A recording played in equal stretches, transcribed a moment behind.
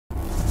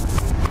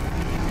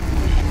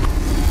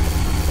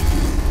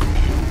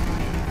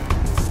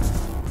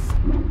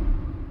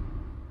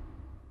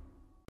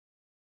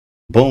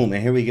Boom,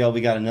 and here we go. We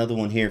got another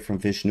one here from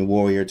Vishnu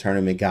Warrior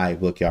Tournament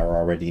Guidebook. Y'all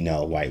already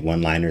know, right?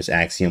 One-liners,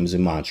 axioms,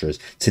 and mantras.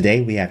 Today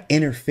we have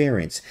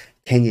interference.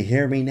 Can you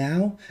hear me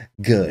now?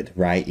 Good,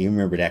 right? You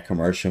remember that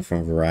commercial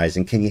from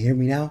Verizon? Can you hear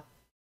me now?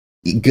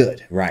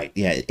 Good, right?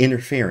 Yeah,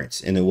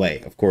 interference in a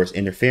way. Of course,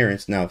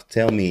 interference. Now,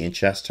 tell me in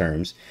chess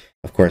terms,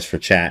 of course, for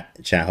chat,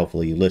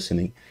 hopefully you're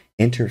listening.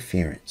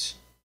 Interference.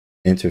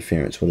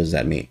 Interference. What does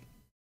that mean?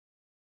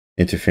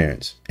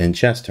 Interference. In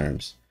chess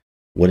terms,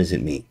 what does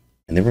it mean?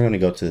 And then we're going to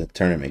go to the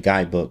tournament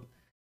guidebook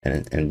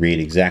and read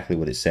exactly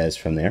what it says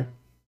from there.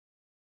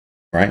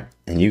 Right?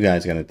 And you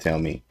guys are going to tell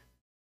me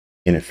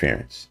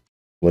interference.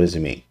 What does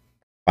it mean?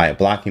 By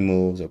blocking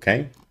moves,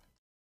 okay?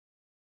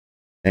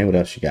 And what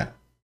else you got?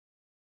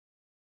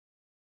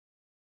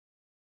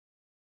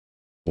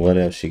 What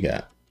else you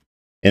got?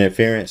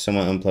 Interference,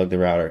 someone unplugged the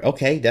router.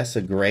 Okay, that's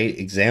a great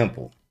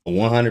example. A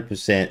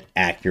 100%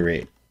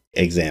 accurate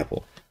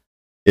example.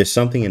 There's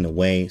something in the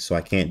way, so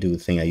I can't do the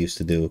thing I used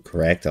to do.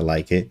 Correct, I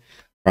like it.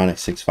 Chronic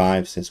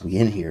 6'5" says we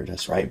in here.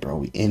 That's right, bro.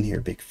 We in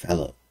here, big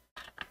fella.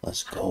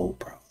 Let's go,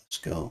 bro. Let's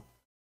go.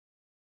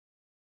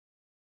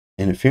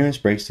 Interference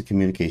breaks the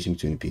communication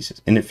between the pieces.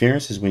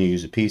 Interference is when you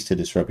use a piece to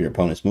disrupt your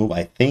opponent's move.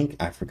 I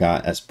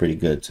forgot. That's pretty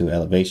good too.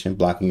 Elevation,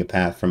 blocking a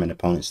path from an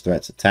opponent's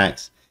threats,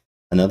 attacks.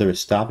 Another is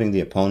stopping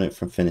the opponent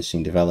from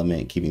finishing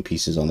development and keeping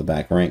pieces on the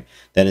back rank.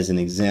 That is an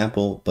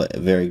example, but a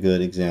very good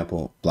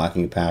example.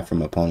 Blocking a path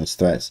from opponent's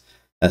threats.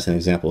 That's an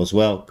example as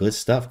well. Good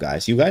stuff,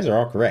 guys. You guys are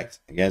all correct.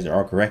 You guys are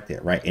all correct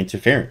there, right?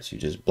 Interference.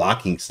 You're just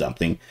blocking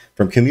something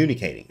from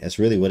communicating. That's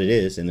really what it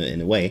is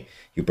in a way.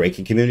 You're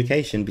breaking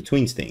communication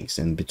between things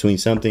and between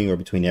something or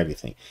between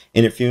everything.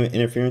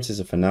 Interference is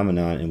a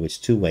phenomenon in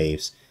which two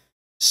waves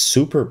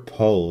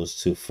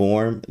superpose to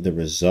form the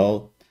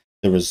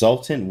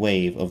resultant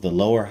wave of the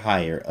lower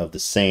higher of the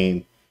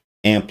same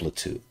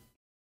amplitude.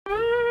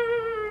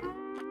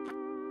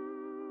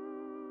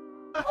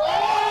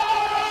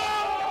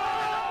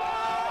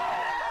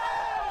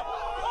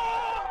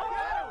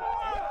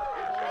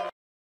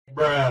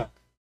 Bruh.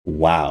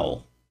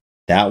 Wow.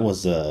 That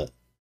was a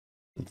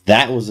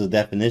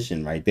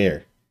definition right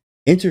there.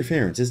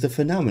 Interference is the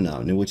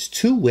phenomenon in which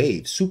two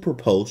waves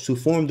superpose to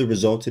form the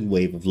resultant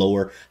wave of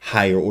lower,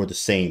 higher, or the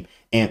same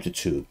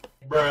amplitude.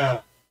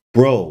 Bruh.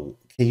 Bro,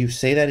 can you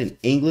say that in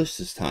English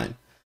this time?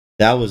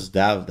 That was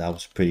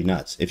pretty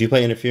nuts. If you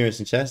play interference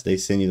in chess, they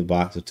send you the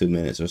box of 2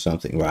 minutes or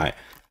something, right?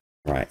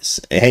 Right.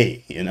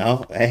 Hey,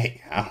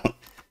 hey,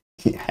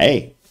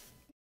 hey,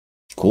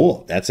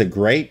 cool. That's a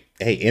great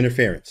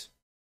interference.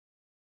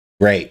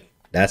 Great.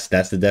 That's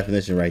the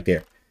definition right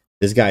there.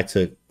 This guy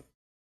took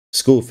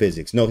school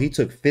physics. No, he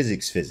took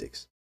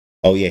physics.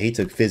 Oh yeah, he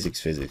took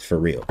physics for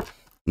real.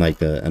 Like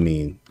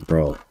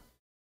bro.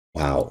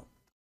 Wow.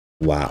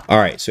 Wow. All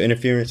right. So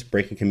interference,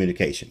 breaking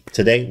communication.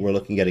 Today we're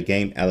looking at a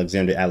game.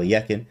 Alexander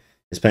Alekhine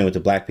is playing with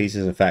the black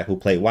pieces. In fact, who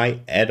played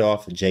white?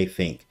 Adolf J.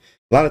 Fink.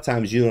 A lot of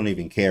times you don't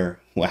even care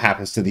what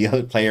happens to the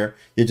other player.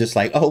 You're just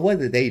like, oh, what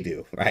did they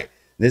do? Right.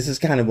 This is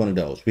kind of one of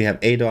those. We have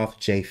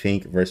Adolf J.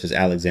 Fink versus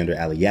Alexander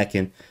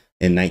Alekhine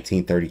in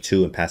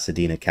 1932 in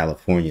Pasadena,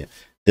 California.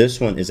 This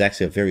one is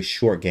actually a very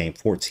short game,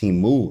 14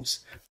 moves.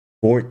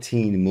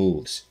 14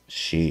 moves.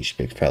 Sheesh,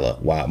 big fella.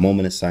 Wow.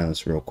 Moment of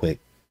silence real quick.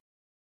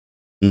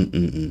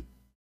 From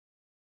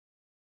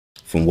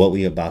what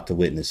we're about to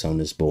witness on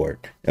this board.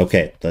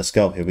 Okay, let's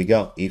go. Here we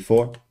go.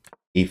 E4,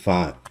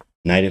 E5,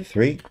 knight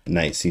f3,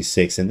 knight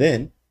c6, and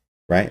then,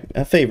 right,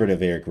 a favorite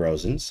of Eric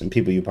Rosen's, and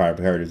people you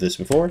probably heard of this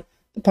before,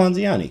 the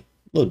Ponziani. A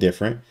little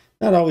different.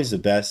 Not always the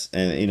best,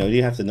 and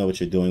you have to know what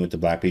you're doing with the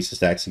black pieces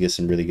to actually get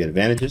some really good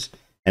advantages.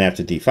 And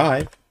after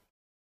d5,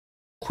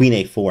 queen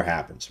a4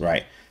 happens,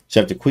 right?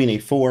 So after queen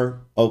a4,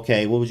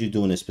 okay, what would you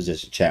do in this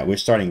position, chat? We're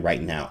starting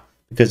right now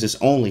because there's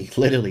only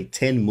literally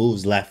 10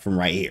 moves left from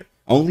right here.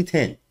 Only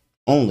 10.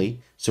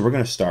 So we're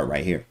going to start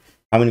right here.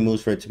 How many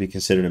moves for it to be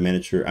considered a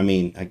miniature? I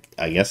mean,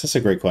 I guess that's a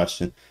great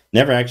question.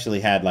 Never actually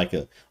had like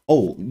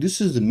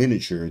this is the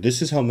miniature.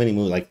 This is how many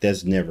moves. Like,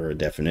 there's never a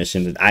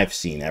definition that I've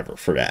seen ever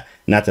for that.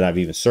 Not that I've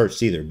even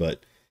searched either,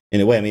 but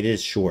in a way, I mean, it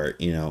is short,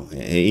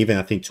 Even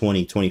I think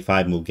 20,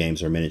 25 move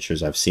games are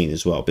miniatures I've seen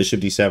as well. Bishop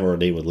d7, or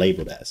they would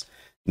label it as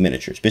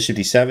miniatures. Bishop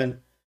d7,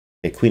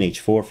 okay, queen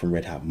h4 from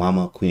Red Hot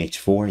Mama. Queen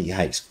h4,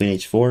 yikes. Queen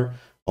h4,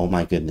 oh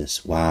my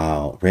goodness.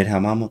 Wow. Red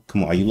Hot Mama,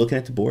 come on. Are you looking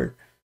at the board?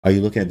 Are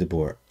you looking at the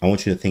board? I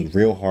want you to think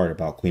real hard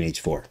about queen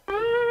h4.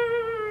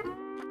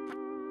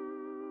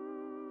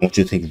 I want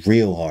you to think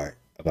real hard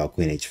about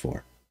queen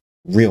h4.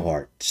 Real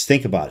hard. Just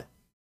think about it.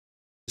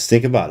 Just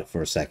think about it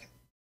for a second.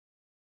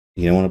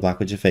 You don't want to block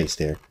with your face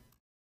there.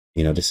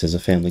 This is a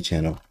family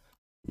channel.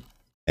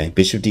 Okay,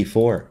 bishop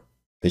d4.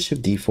 Bishop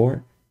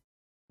d4?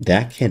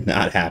 That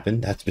cannot happen.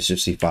 That's bishop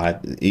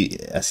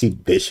c5. I see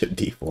bishop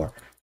d4.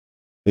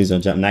 Please don't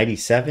jump. Knight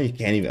e7? You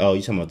can't even... Oh,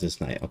 you're talking about this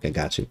knight. Okay,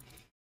 got you.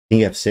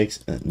 King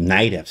f6,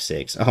 knight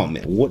f6. Oh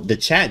man, what the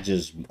chat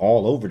just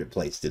all over the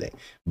place today.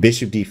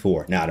 Bishop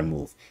d4, not a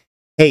move.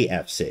 K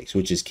f6,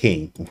 which is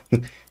king,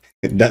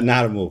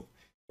 not a move,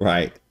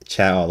 right?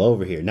 Chat all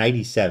over here. Knight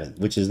e7,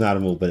 which is not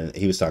a move, but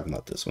he was talking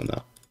about this one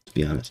though, to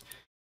be honest.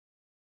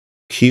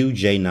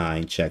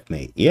 QJ9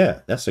 checkmate.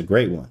 Yeah, that's a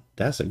great one.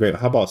 That's a great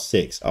one. How about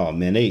 6? Oh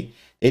man, they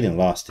didn't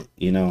lost it,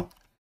 you know.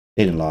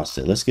 They didn't lost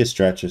it. Let's get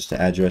stretchers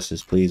to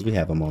addresses, please. We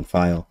have them on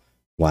file.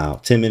 Wow.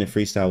 10-minute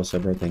freestyle. What's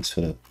up, bro? Thanks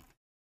for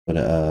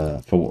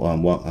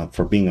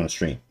being on the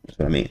stream. That's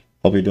what I mean.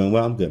 Hope you're doing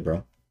well. I'm good,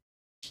 bro.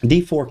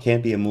 D4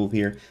 can't be a move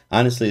here.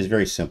 Honestly, it's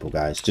very simple,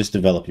 guys. Just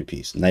develop your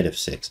piece. Knight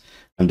f6.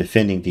 I'm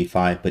defending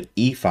d5, but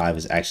e5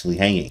 is actually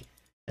hanging.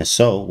 And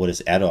so what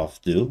does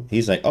Adolf do?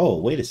 He's like, oh,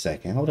 wait a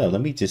second. Hold up.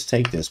 Let me just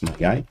take this, my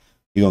guy.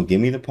 You're going to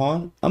give me the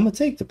pawn? I'm going to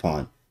take the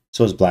pawn.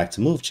 So it's black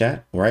to move,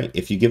 chat, right?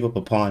 If you give up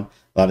a pawn,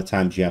 a lot of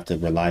times you have to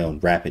rely on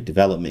rapid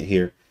development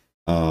here,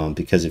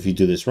 because if you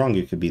do this wrong,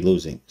 you could be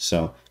losing.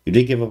 So you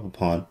did give up a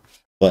pawn,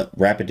 but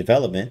rapid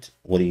development,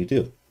 what do you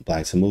do?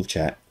 Black to move,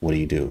 chat. What do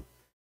you do?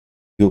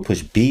 You will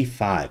push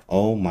b5.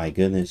 Oh my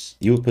goodness.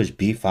 You would push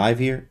b5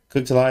 here?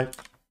 Cooked Alive?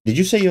 Did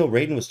you say your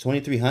rating was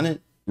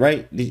 2,300?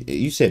 Right?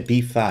 You said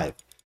b5.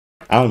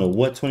 I don't know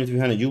what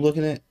 2,300 you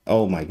looking at.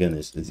 Oh my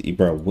goodness.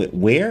 Bro,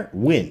 where?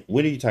 When?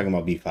 When are you talking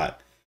about b5?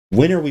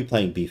 When are we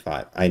playing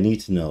b5? I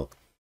need to know.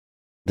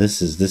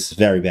 This is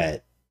very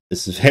bad.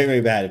 This is very,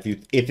 very bad.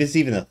 If it's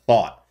even a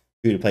thought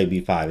for you to play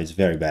b5, it's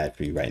very bad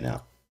for you right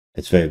now.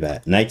 It's very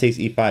bad. Knight takes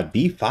e5.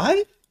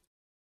 b5?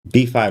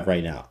 b5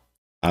 right now.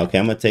 Okay,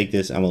 I'm gonna take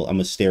this. I'm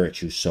gonna stare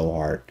at you so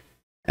hard.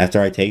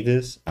 After I take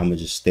this, I'm gonna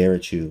just stare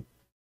at you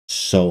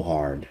so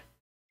hard.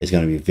 It's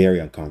gonna be very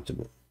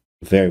uncomfortable.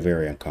 Very,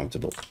 very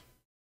uncomfortable.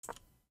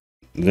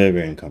 Very,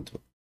 very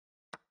uncomfortable.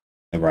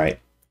 All right.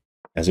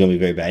 That's gonna be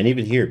very bad. And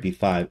even here,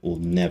 b5 will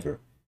never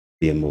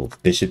be a move.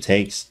 Bishop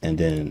takes, and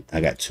then I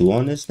got 2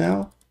 on this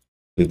now.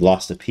 We've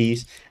lost a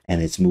piece,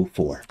 and it's move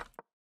 4.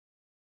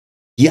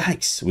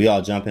 Yikes! We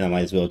all jumping. I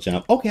might as well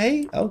jump.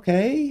 Okay,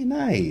 okay,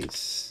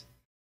 nice,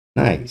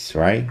 nice,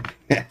 right?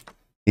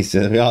 He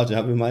said we all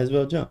jump. We might as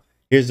well jump.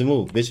 Here's the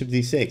move. Bishop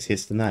d6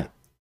 hits the knight.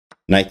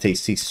 Knight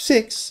takes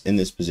c6 in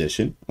this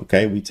position.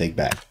 Okay, we take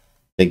back.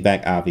 Take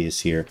back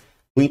obvious here.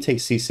 Queen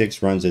takes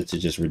c6 runs into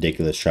just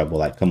ridiculous trouble.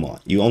 Like, come on.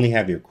 You only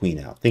have your queen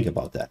out. Think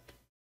about that.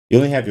 You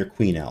only have your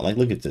queen out. Like,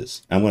 look at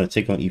this. I'm going to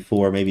take on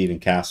e4, maybe even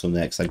castle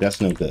next. Like, that's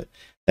no good.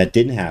 That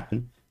didn't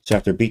happen. So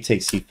after b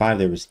takes c5,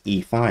 there was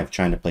e5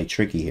 trying to play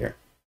tricky here.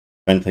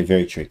 Trying to play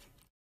very tricky.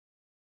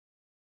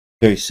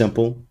 Very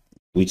simple.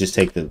 We just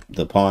take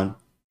the pawn.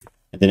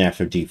 And then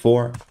after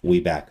d4,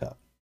 we back up.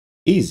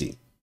 Easy.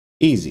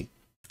 Easy.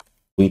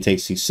 Queen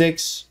takes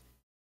c6.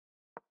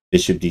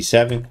 Bishop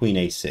d7. Queen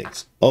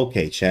a6.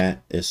 Okay,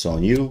 chat. It's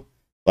on you.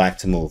 Black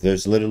to move.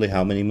 There's literally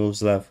how many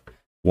moves left?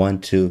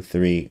 1, 2,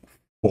 3,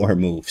 4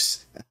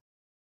 moves.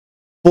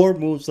 4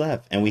 moves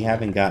left. And we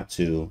haven't got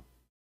to...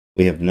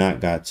 We have not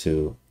got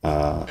to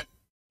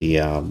the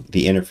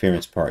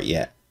interference part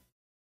yet.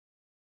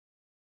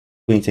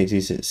 Queen takes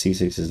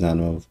c6 is not a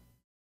move.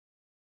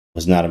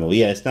 Was not a move.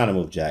 Yeah, it's not a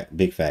move, Jack.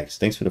 Big facts.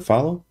 Thanks for the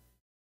follow.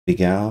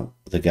 Big Al,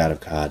 the God of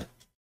God.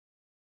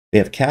 We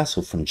have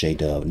Castle from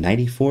J-Dub.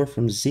 94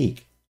 from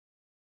Zeke.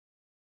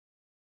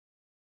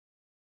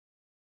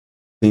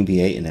 Queen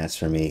b8, and that's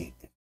for me.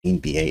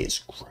 Queen b8 is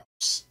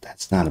gross.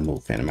 That's not a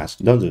move, Phantom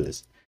Master. Don't do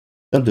this.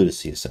 Don't do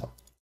this to yourself.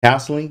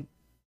 Castling.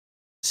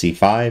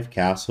 c5,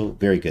 castle.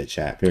 Very good,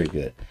 chat. Very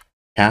good.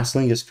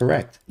 Castling is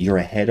correct. You're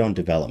ahead on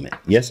development.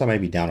 Yes, I might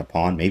be down a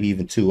pawn, maybe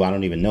even 2. I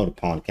don't even know the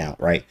pawn count,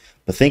 right?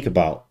 But think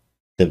about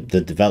the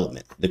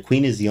development. The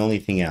queen is the only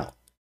thing out.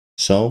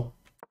 So,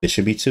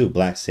 bishop b2.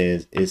 Black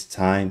says, it's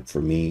time for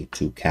me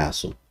to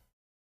castle.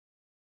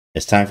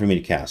 It's time for me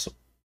to castle.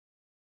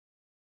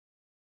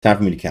 Time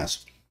for me to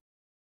castle.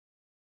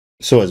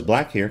 So, as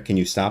black here, can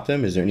you stop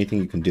them? Is there anything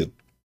you can do?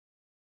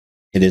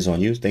 It is on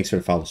you. Thanks for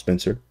the follow,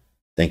 Spencer.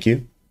 Thank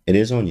you. It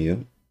is on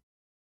you.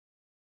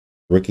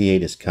 Rookie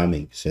 8 is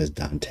coming, says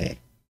Dante.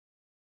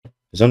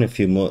 There's only a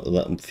few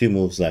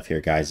moves left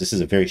here, guys. This is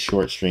a very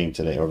short stream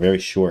today, or very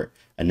short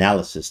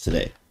analysis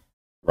today,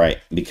 right?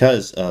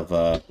 Because of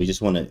we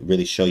just want to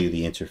really show you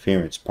the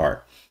interference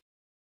part.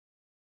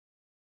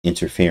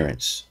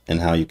 Interference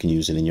and how you can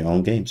use it in your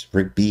own games.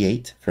 Rook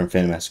b8 from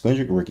Phantom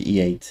Master. Rook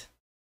e8.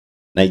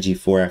 Knight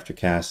g4 after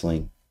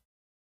castling.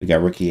 We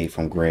got Rook e8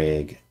 from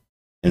Greg.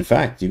 In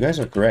fact, you guys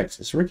are correct.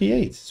 It's Rook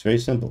e8. It's very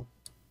simple.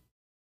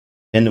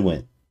 10 to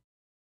win.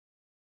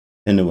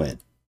 10 to win.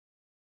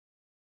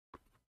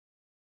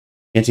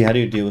 Nancy, how do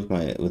you deal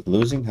with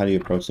losing? How do you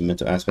approach the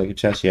mental aspect of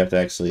chess? You have to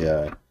actually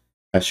have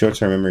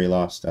short-term memory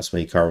loss. That's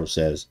what Hikaru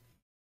says.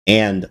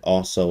 And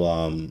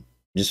also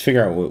just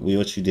figure out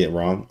what you did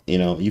wrong. You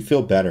know, you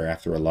feel better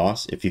after a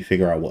loss if you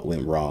figure out what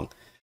went wrong.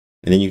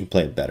 And then you can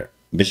play it better.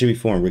 Bishop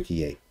e4 and Rook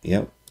e8.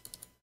 Yep.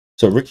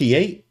 So Rook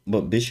e8,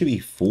 but Bishop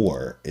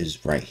e4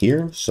 is right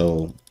here.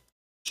 So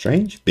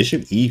strange.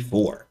 Bishop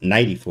e4.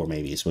 Knight e4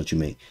 maybe is what you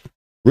mean.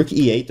 Rook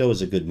e8 though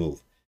is a good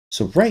move.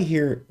 So right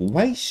here,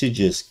 white should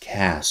just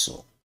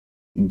castle.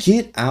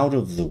 Get out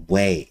of the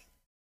way.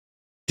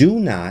 Do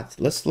not,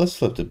 let's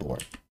flip the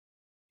board.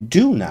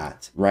 Do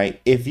not,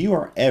 right? If you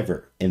are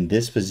ever in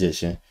this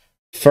position,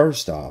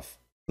 first off,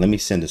 let me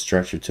send a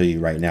structure to you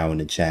right now in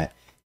the chat.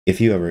 If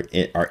you ever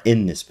are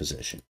in this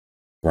position,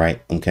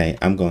 right? Okay,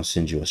 I'm gonna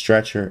send you a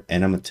stretcher,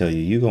 and I'm gonna tell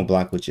you you're gonna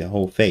block with your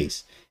whole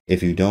face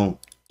if you don't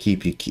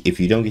if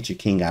you don't get your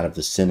king out of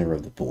the center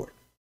of the board.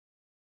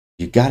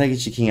 You gotta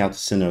get your king out the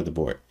center of the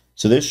board.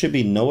 So there should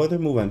be no other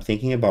move I'm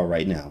thinking about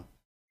right now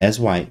as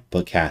white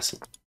but castle.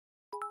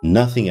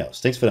 Nothing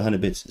else. Thanks for the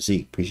 100 bits,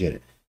 Zeke. Appreciate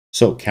it.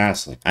 So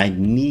castling. I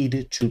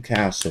need to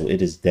castle.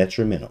 It is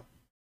detrimental.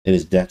 It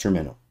is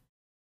detrimental.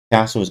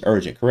 Castle is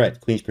urgent.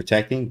 Correct. Queen's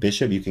protecting.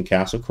 Bishop, you can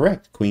castle.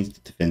 Correct. Queen's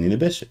defending the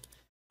bishop.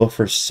 But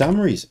for some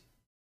reason,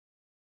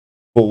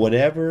 for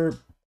whatever,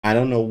 I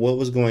don't know what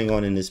was going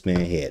on in this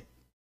man's head,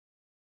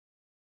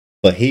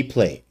 but he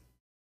played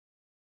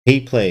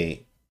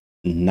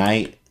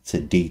knight to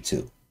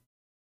d2.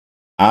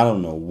 I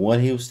don't know what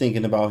he was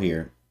thinking about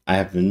here. I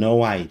have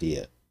no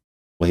idea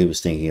what he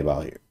was thinking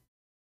about here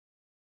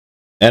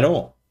at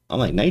all. I'm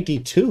like, knight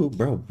d2,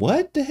 bro.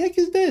 What the heck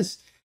is this?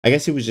 I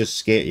guess he was just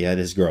scared. Yeah, it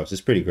is gross.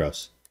 It's pretty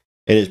gross.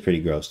 It is pretty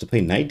gross to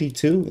play knight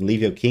d2 and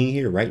leave your king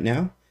here right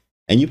now.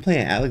 And you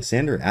playing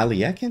Alexander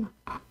Alekhine?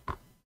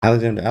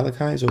 Alexander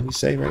Alekhine is what we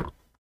say, right?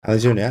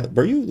 Alexander,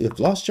 bro, you have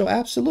lost your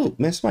absolute.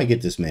 Man, somebody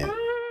get this man.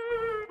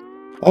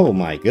 Oh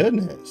my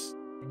goodness,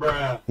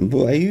 bruh.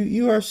 Boy,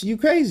 you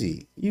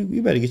crazy.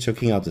 You better get your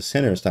king out the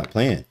center and stop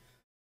playing.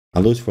 I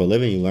lose for a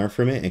living. You learn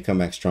from it and come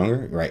back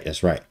stronger. Right,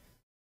 that's right.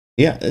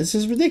 Yeah, this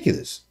is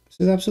ridiculous. This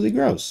is absolutely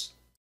gross.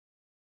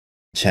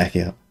 Check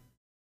out.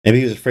 Maybe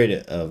he was afraid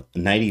of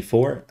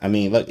 94. I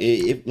mean, look,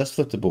 let's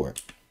flip the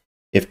board.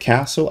 If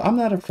castle, I'm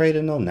not afraid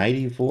of no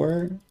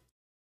 94.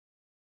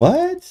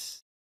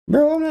 What?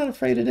 Bro, I'm not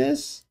afraid of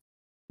this.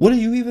 What are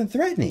you even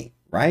threatening?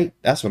 Right?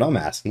 That's what I'm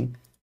asking.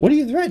 What are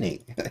you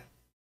threatening?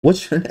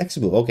 What's your next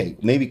move? Okay,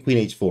 maybe queen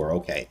h4.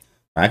 Okay.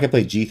 I can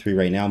play g3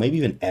 right now. Maybe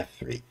even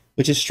f3,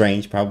 which is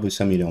strange. Probably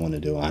something you don't want to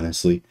do,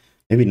 honestly.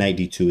 Maybe knight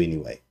d2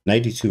 anyway.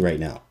 Knight d2 right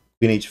now.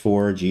 Queen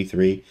h4,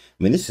 g3. I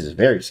mean, this is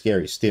very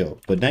scary still.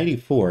 But knight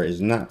e4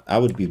 is not... I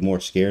would be more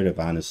scared of,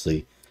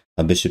 honestly,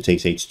 a bishop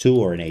takes h2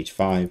 or an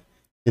h5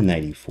 than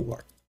knight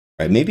e4.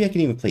 Right? Maybe I can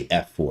even play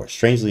f4,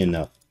 strangely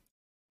enough.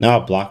 Now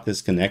I'll block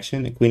this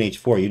connection. And queen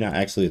h4, you're not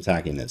actually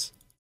attacking this.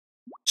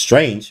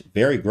 Strange,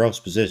 very gross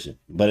position.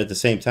 But at the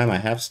same time, I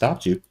have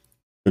stopped you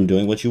from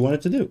doing what you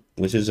wanted to do,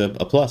 which is a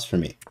plus for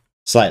me.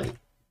 Slightly.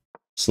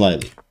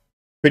 Slightly.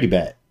 Pretty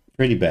bad.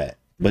 Pretty bad.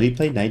 But he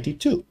played knight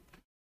d2.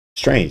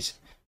 Strange.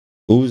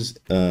 Uz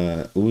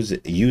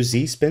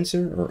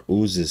Spencer or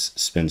Uz's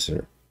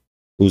Spencer?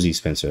 Uzi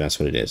Spencer, that's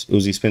what it is.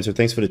 Uzi Spencer,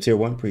 thanks for the tier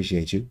 1.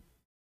 Appreciate you.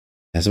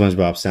 That's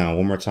SpongeBob sound.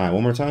 One more time.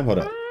 One more time. Hold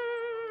up.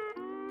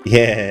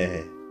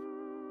 Yeah.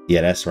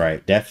 Yeah, that's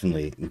right.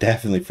 Definitely.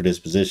 Definitely for this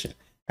position.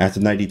 After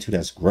knight d2,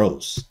 that's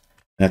gross.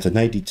 And after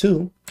knight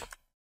d2,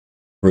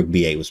 rook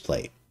b8 was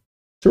played.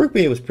 So rook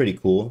b8 was pretty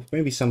cool.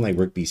 Maybe something like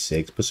rook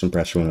b6. Put some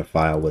pressure on the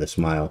file with a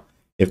smile.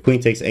 If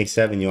queen takes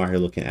a7, you are here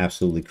looking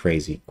absolutely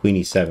crazy. Queen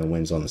e7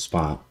 wins on the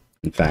spot,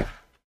 in fact.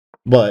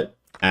 But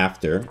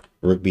after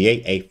rook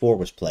b8, a4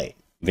 was played.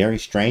 Very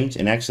strange.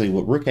 And actually,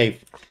 what rook a...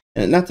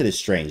 And not that it's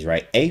strange,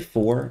 right?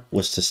 a4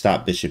 was to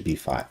stop bishop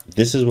b5.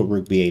 This is what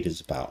rook b8 is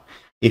about.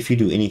 If you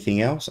do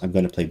anything else, I'm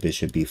going to play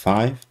bishop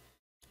b5.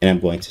 And I'm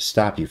going to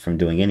stop you from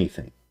doing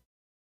anything.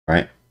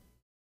 Right?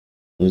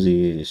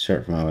 Uzi is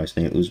short for my wife's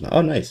name, Uzma.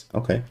 Oh, nice.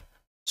 Okay.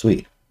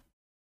 Sweet.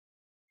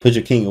 Put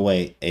your king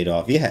away,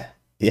 Adolf. Yeah.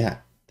 Yeah.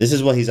 This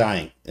is what he's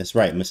eyeing. That's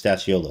right.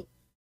 Mustachiola.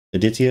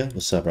 Aditya,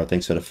 what's up, bro?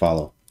 Thanks for the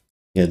follow.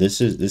 Yeah,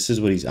 this is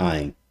what he's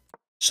eyeing.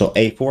 So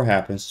a4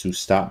 happens to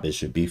stop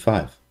bishop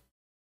b5.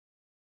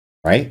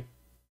 Right?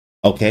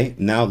 Okay.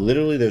 Now,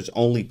 literally, there's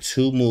only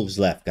 2 moves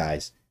left,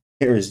 guys.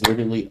 There is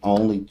literally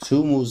only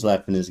 2 moves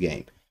left in this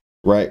game.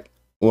 Right?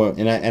 Well,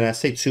 and I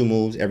say 2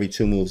 moves. Every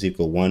 2 moves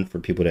equal 1 for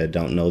people that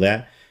don't know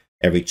that.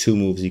 Every 2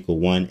 moves equal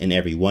 1, and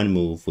every 1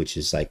 move, which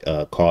is like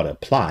called a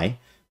ply,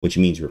 which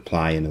means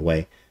reply in a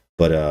way.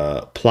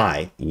 But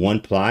ply,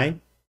 1 ply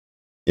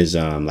is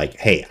like,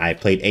 hey, I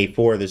played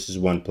a4. This is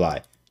 1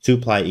 ply. 2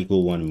 ply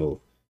equal 1 move.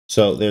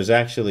 So there's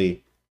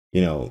actually,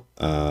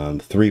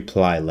 3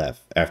 ply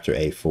left after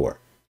a4.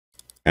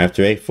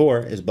 After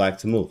a4 is black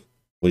to move.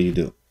 What do you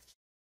do?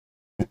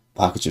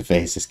 Pocket your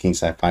face. It's king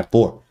side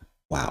 5-4.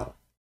 Wow.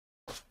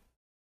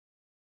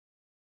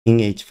 King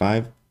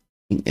h5.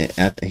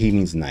 He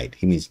means knight.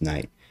 He means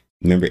knight.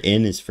 Remember,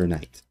 N is for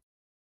knight.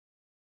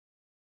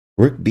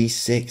 Rook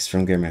b6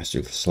 from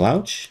Grandmaster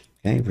Slouch.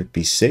 Okay, rook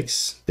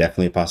b6.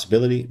 Definitely a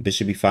possibility.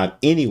 Bishop b5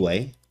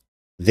 anyway.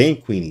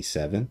 Then queen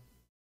e7.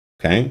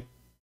 Okay.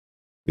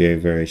 Very,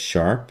 very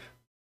sharp.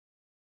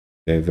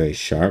 Very, very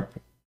sharp.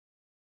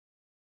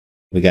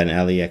 We got an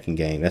Alekhine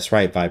game. That's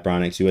right,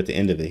 Vibronics. You at the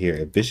end of it here.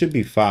 If bishop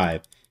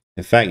b5,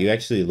 in fact, you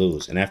actually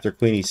lose. And after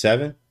queen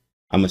e7,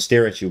 I'm going to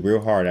stare at you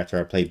real hard after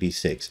I play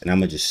b6. And I'm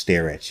going to just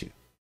stare at you.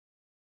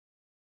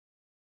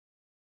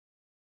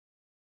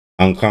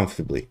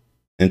 Uncomfortably.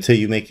 Until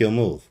you make your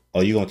move. Oh,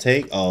 you going to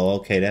take? Oh,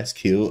 okay. That's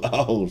cute.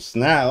 Oh,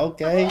 snap.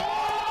 Okay.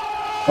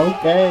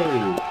 Okay.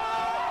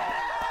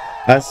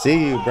 I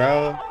see you,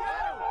 bro.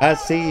 I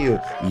see you.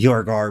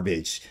 You're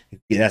garbage.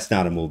 Yeah, that's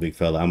not a move, big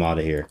fella. I'm out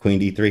of here. Queen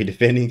D3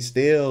 defending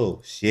still.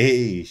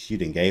 Sheesh. You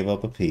done gave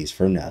up a piece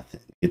for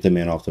nothing. Get the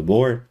man off the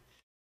board.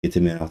 Get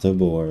the man off the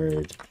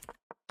board.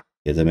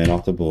 Get the man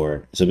off the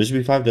board. So bishop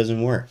b5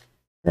 doesn't work.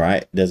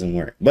 Right? Doesn't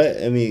work.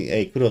 But, I mean,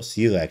 hey, kudos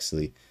to you,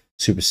 actually.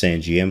 Super Saiyan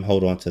GM.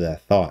 Hold on to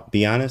that thought.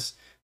 Be honest.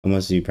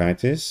 Unless you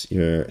practice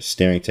your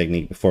staring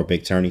technique before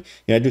big turning.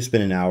 You know, I do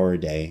spend an hour a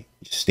day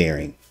just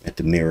staring at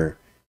the mirror.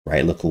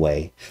 Right? Look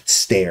away.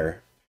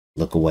 Stare.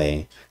 Look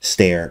away,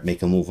 stare,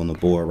 make a move on the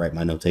board, write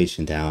my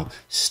notation down,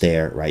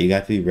 stare, right? You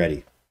got to be ready.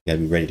 You got to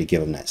be ready to give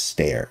them that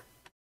stare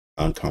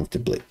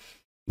uncomfortably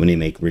when they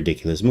make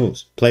ridiculous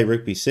moves. Play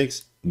rook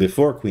b6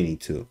 before queen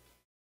e2.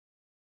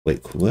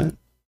 Wait, what?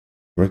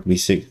 Rook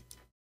b6.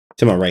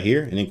 Talking about right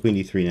here, and then queen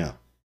d3 now.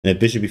 And if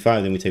bishop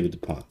b5, then we take with the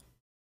pawn.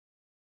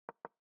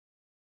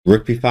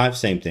 Rook b5,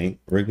 same thing.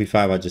 Rook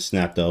b5, I just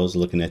snapped those,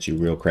 looking at you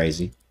real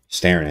crazy,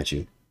 staring at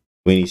you.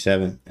 Queen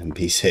e7 and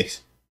b6.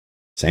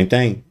 Same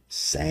thing.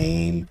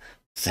 Same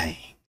thing.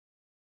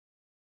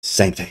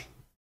 Same thing.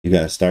 You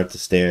gotta start to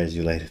stare as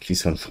you lay the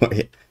piece on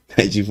forehead.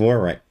 Knight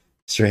g4, right?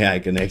 Straight eye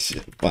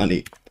connection.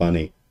 Funny,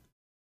 funny.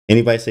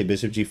 Anybody say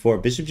bishop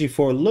g4? Bishop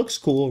g4 looks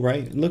cool,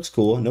 right? It looks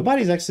cool.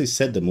 Nobody's actually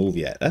said the move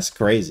yet. That's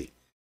crazy.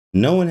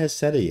 No one has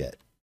said it yet.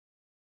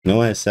 No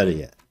one has said it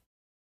yet.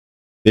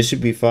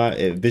 Bishop b5.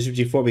 If bishop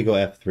g4, we go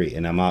f3,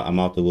 and I'm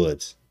out the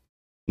woods.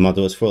 I'm out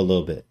the woods for a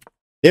little bit.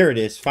 There it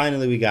is.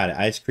 Finally, we got it.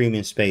 Ice Cream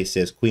in Space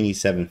says Queen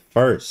e7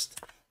 first.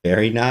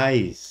 Very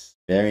nice.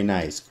 Very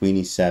nice. Queen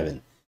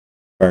e7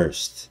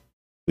 first.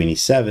 Queen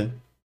e7.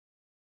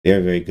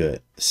 Very, very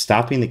good.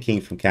 Stopping the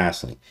king from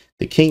castling.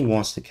 The king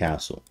wants to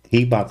castle.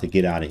 He about to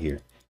get out of here.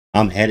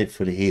 I'm headed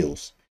for the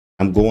hills.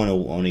 I'm going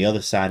on the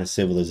other side of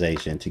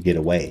civilization to get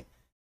away.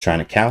 Trying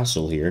to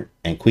castle here.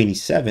 And Queen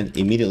e7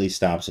 immediately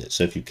stops it.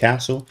 So if you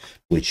castle,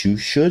 which you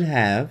should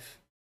have,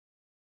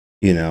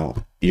 you know,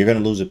 you're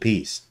going to lose a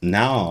piece.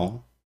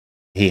 Now,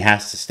 he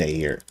has to stay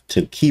here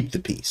to keep the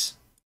piece.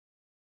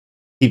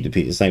 Keep the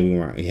piece. It's like we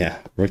weren't. Yeah.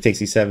 Rook takes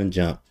e7,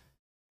 jump.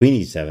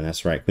 Queen e7.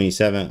 That's right. Queen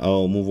e7.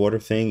 Oh, move order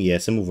thing. Yeah,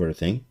 it's a move order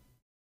thing.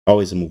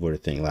 Always a move order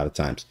thing a lot of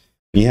times.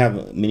 When you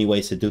have many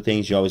ways to do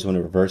things, you always want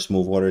to reverse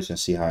move orders and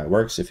see how it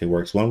works. If it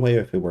works one way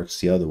or if it works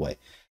the other way.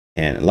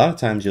 And a lot of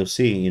times you'll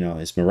see, you know,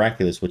 it's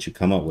miraculous what you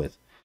come up with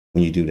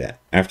when you do that.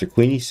 After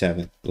Queen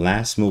e7,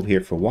 last move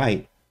here for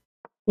white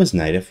was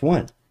knight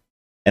f1.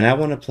 And I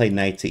want to play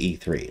knight to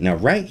e3. Now,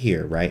 right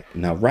here, right?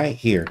 Now, right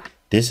here,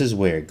 this is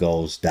where it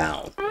goes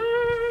down.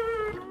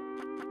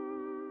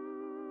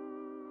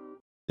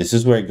 This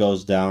is where it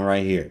goes down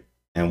right here.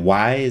 And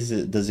why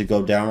does it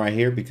go down right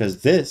here?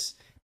 Because this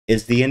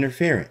is the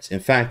interference. In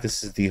fact,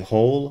 this is the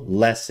whole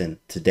lesson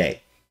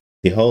today.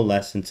 The whole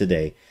lesson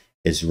today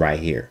is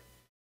right here.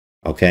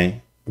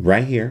 Okay?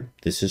 Right here.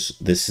 This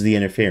is the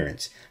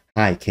interference.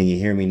 Hi, can you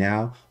hear me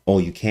now? Oh,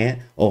 you can't?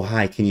 Oh,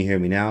 hi, can you hear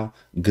me now?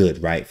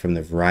 Good, right? From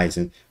the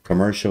Verizon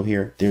commercial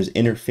here, there's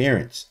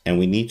interference, and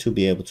we need to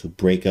be able to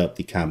break up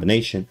the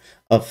combination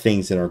of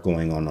things that are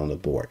going on the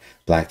board.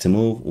 Black to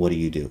move, what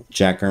do?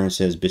 Jack Earn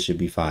says bishop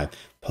b5.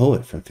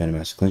 Poet from Phantom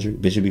Master Clincher.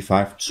 Bishop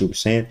b5 from Super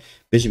Saiyan.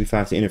 Bishop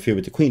b5 to interfere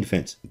with the queen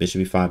defense.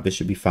 Bishop b5,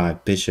 bishop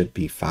b5, bishop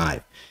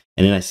b5.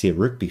 And then I see a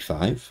rook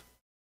b5.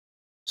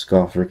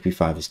 Scoff rook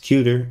b5 is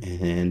cuter,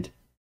 and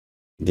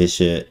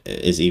bishop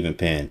is even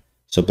pan.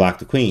 So block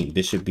the queen.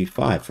 Bishop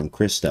b5 from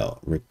Christo.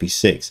 Rook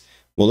b6.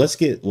 Well, let's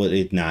get what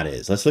it not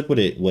is. Let's look what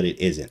it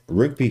isn't.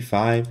 Rook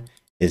b5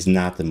 is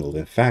not the move.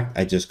 In fact,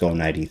 I just go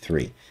knight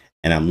e3.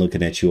 And I'm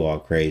looking at you all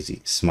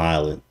crazy,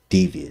 smiling,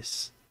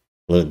 devious,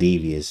 a little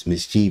devious,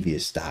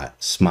 mischievous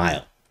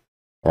smile.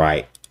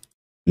 Right?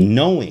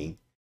 Knowing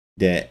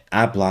that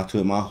I blocked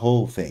with my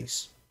whole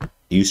face.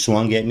 You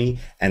swung at me,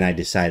 and I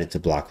decided to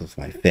block with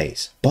my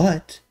face.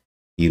 But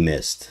you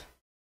missed.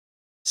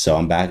 So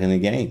I'm back in the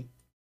game.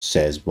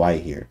 Says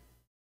white here.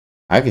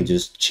 I can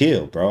just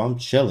chill, bro. I'm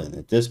chilling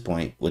at this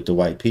point with the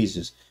white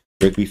pieces.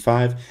 Rook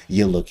b5,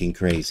 you're looking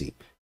crazy,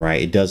 right?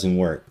 It doesn't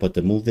work. But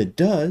the move that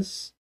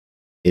does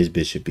is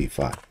bishop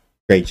b5.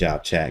 Great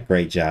job, chat.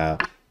 Great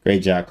job.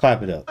 Great job.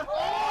 Clap it up.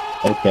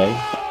 Okay.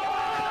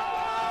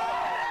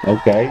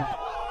 Okay.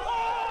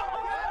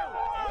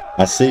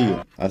 I see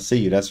you. I see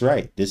you. That's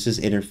right. This is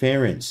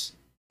interference.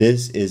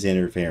 This is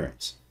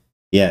interference.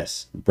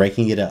 Yes.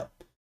 Breaking it up.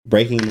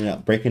 Breaking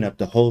up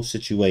the whole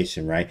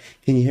situation, right?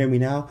 Can you hear me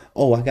now?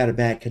 Oh, I got a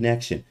bad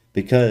connection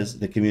because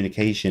the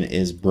communication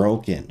is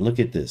broken. Look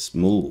at this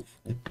move.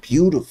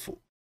 Beautiful.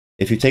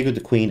 If you take with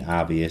the queen,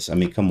 obvious. I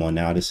mean, come on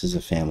now. This is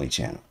a family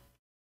channel.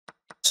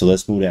 So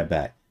let's move that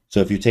back. So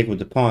if you take with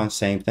the pawn,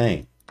 same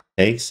thing.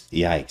 Takes,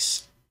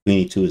 yikes.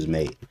 Queen e2 is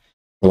mate.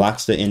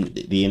 Blocks the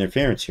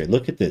interference here.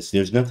 Look at this.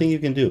 There's nothing you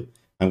can do.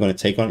 I'm going to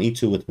take on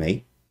e2 with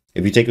mate.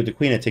 If you take with the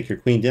queen, I take your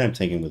queen, then I'm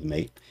taking with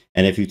mate.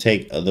 And if you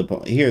take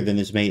the here, then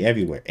it's mate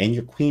everywhere. And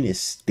your queen is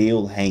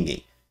still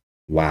hanging.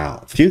 Wow.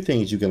 A few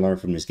things you can learn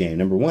from this game.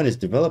 Number one is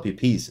develop your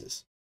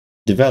pieces.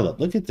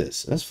 Develop. Look at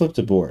this. Let's flip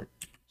the board.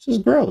 This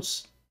is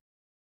gross.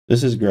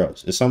 This is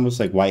gross. It's almost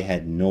like white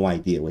had no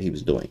idea what he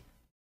was doing.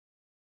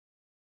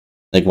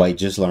 Like white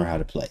just learned how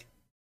to play.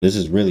 This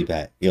is really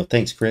bad. Yo,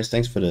 thanks, Chris.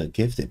 Thanks for the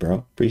gifted,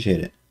 bro.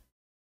 Appreciate it.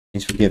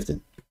 Thanks for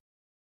gifting.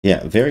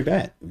 Yeah, very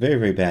bad. Very,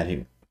 very bad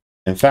here.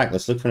 In fact,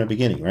 let's look from the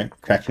beginning, right?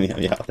 Crack me up.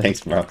 Yeah,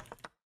 thanks, bro.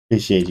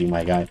 Appreciate you,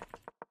 my guy.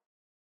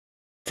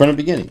 From the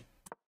beginning,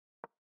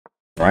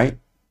 right?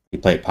 He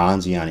played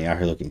Ponziani out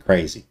here looking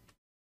crazy.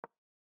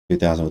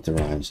 2000 with the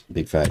rhymes.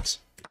 Big facts.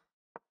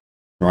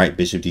 Right?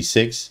 Bishop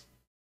d6.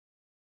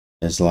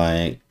 It's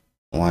like,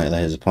 why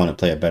let his opponent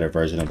play a better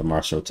version of the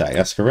martial attack?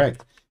 That's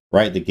correct.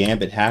 Right? The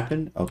gambit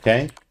happened.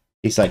 Okay.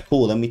 He's like,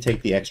 cool, let me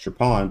take the extra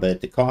pawn, but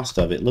at the cost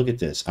of it, look at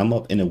this. I'm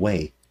up in a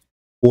way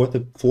for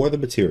the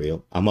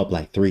material. I'm up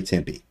like 3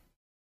 tempi.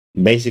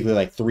 Basically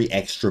like 3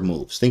 extra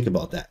moves. Think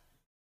about that.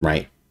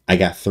 Right? I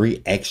got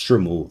 3 extra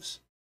moves.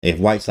 If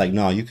white's like,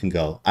 no, you can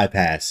go. I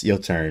pass. Your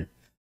turn.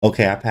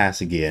 Okay, I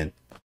pass again.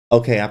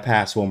 Okay, I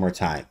pass one more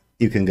time.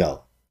 You can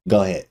go.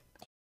 Go ahead.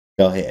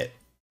 Go ahead.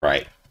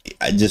 Right.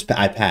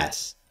 I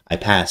pass. I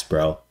pass,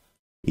 bro.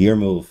 Your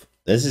move.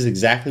 This is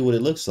exactly what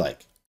it looks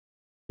like.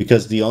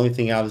 Because the only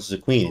thing out is the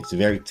queen. It's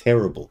very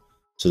terrible.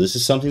 So this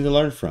is something to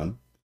learn from.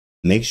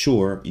 Make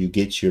sure you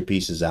get your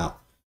pieces out.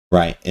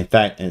 Right. In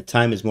fact,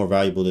 time is more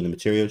valuable than the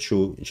material.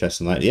 True.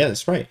 Interesting life. Yeah,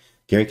 that's right.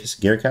 Gary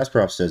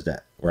Kasparov says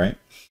that. Right.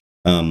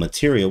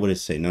 Material. What does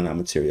it say? No, not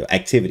material.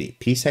 Activity.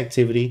 Piece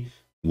activity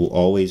will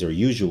always or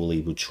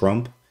usually will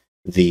trump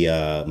the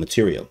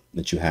material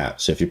that you have.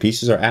 So if your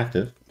pieces are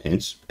active,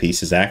 hence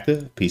piece is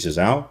active, piece is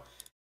out.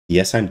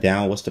 Yes, I'm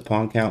down. What's the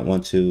pawn count?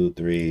 1, 2,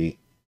 3,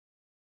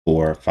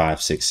 4,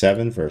 5, 6,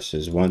 7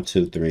 versus 1,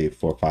 2, 3,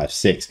 4, 5,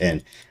 6.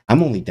 And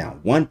I'm only down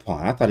 1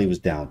 pawn. I thought he was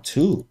down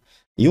 2.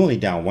 You only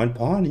down 1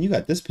 pawn and you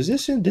got this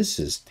position? This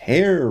is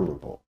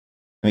terrible.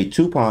 I mean,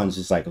 2 pawns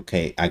is like,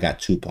 okay, I got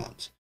 2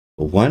 pawns.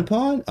 But 1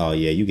 pawn? Oh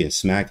yeah, you get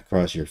smacked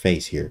across your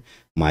face here.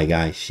 My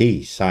guy,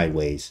 sheesh,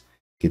 sideways.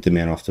 Get the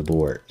man off the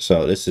board.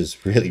 So this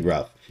is really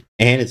rough.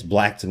 And it's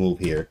black to move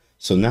here.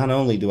 So not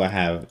only do I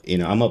have,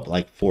 I'm up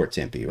like 4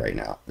 tempi right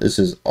now. This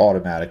is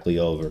automatically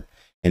over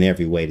in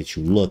every way that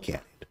you look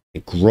at it.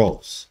 It's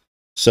gross.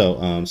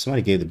 So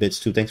somebody gave the bits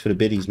too. Thanks for the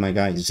biddies, my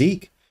guy.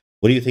 Zeke,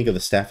 what do you think of the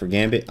Stafford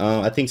Gambit?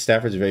 I think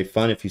Stafford's very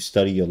fun if you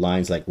study your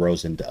lines like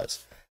Rosen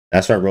does.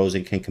 That's why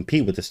Rosen can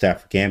compete with the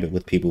Stafford Gambit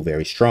with people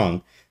very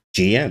strong.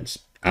 GMs,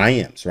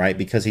 IMs, right?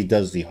 Because he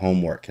does the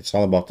homework. It's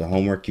all about the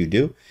homework you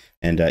do.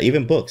 And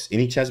even books,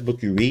 any chess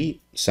book you read,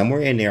 somewhere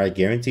in there, I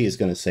guarantee is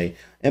going to say,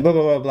 and blah,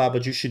 blah, blah, blah,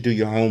 but you should do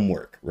your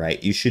homework,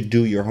 right? You should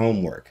do your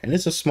homework. And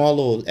it's a small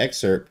little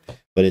excerpt,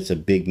 but it's a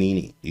big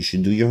meaning. You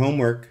should do your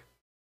homework.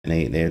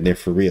 And they're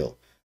for real.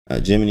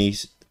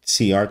 Jiminy's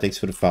CR, thanks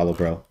for the follow,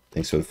 bro.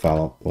 Thanks for the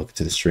follow. Welcome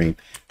to the stream.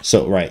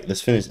 So, right,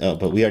 let's finish.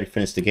 But we already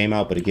finished the game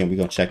out. But again, we're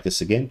going to check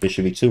this again.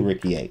 Bishop E2,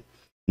 Rook E8.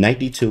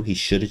 Knight D2, he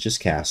should have just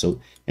castled.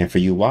 And for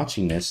you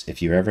watching this,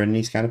 if you're ever in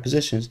these kind of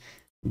positions,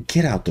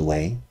 get out the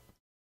way.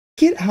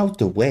 Get out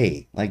the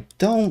way. Like,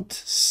 don't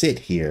sit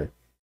here.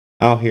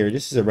 Out here,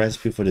 this is a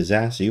recipe for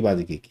disaster. You about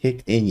to get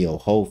kicked in your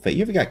whole face.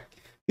 You ever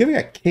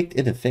got kicked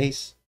in the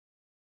face?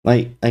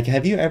 Like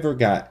have you ever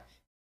got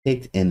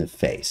kicked in the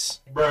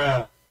face?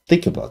 Bruh.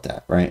 Think about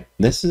that, right?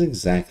 This is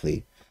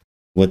exactly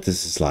what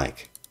this is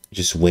like.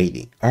 Just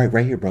waiting. All right,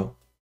 right here, bro.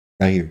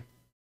 Right here.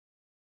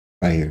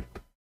 Right here.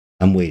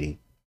 I'm waiting.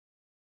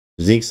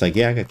 Zeke's like,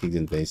 yeah, I got kicked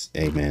in the face.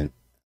 Hey, man.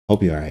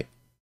 Hope you're all right.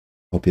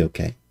 Hope you're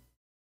okay.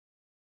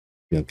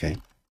 You're okay.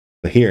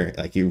 But here,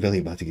 like, you're really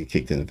about to get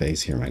kicked in the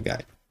face here, my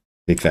guy.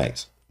 Big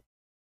facts.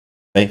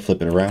 Hey,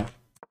 flip it around.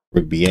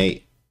 Rook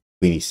B8.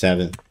 Queen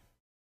E7.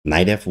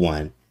 Knight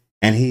F1.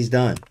 And he's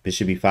done.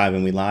 Bishop E5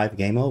 and we live.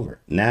 Game over.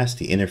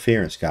 Nasty.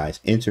 Interference, guys.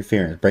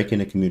 Interference. Breaking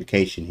the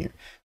communication here.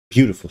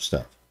 Beautiful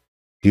stuff.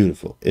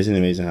 Beautiful. Isn't it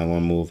amazing how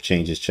one move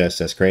changes chess?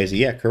 That's crazy.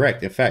 Yeah,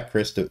 correct. In fact,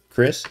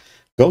 Chris,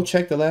 go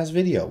check the last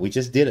video. We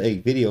just did a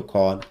video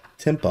called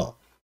Tempo,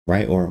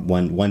 right? Or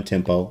one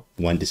tempo,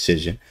 one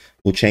decision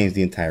will change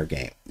the entire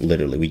game.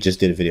 Literally. We just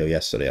did a video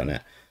yesterday on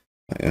that.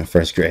 In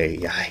first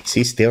grade. Yikes.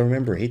 He still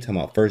remember. He talking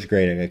about first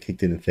grade. I got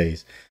kicked in the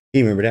face.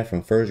 He remember that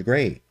from first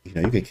grade. You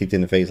know, you get kicked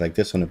in the face like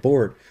this on the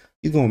board.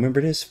 You're going to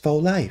remember this for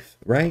life,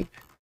 right?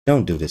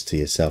 Don't do this to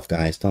yourself,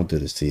 guys. Don't do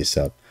this to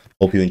yourself.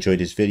 Hope you enjoyed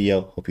this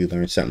video. Hope you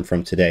learned something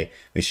from today.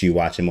 Make sure you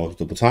watch it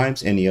multiple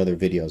times. Any other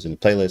videos in the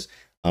playlist.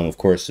 Of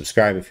course,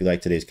 subscribe if you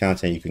like today's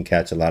content. You can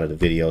catch a lot of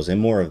the videos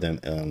and more of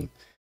them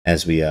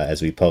as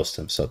we post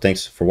them. So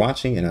thanks for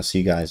watching, and I'll see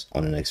you guys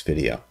on the next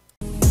video.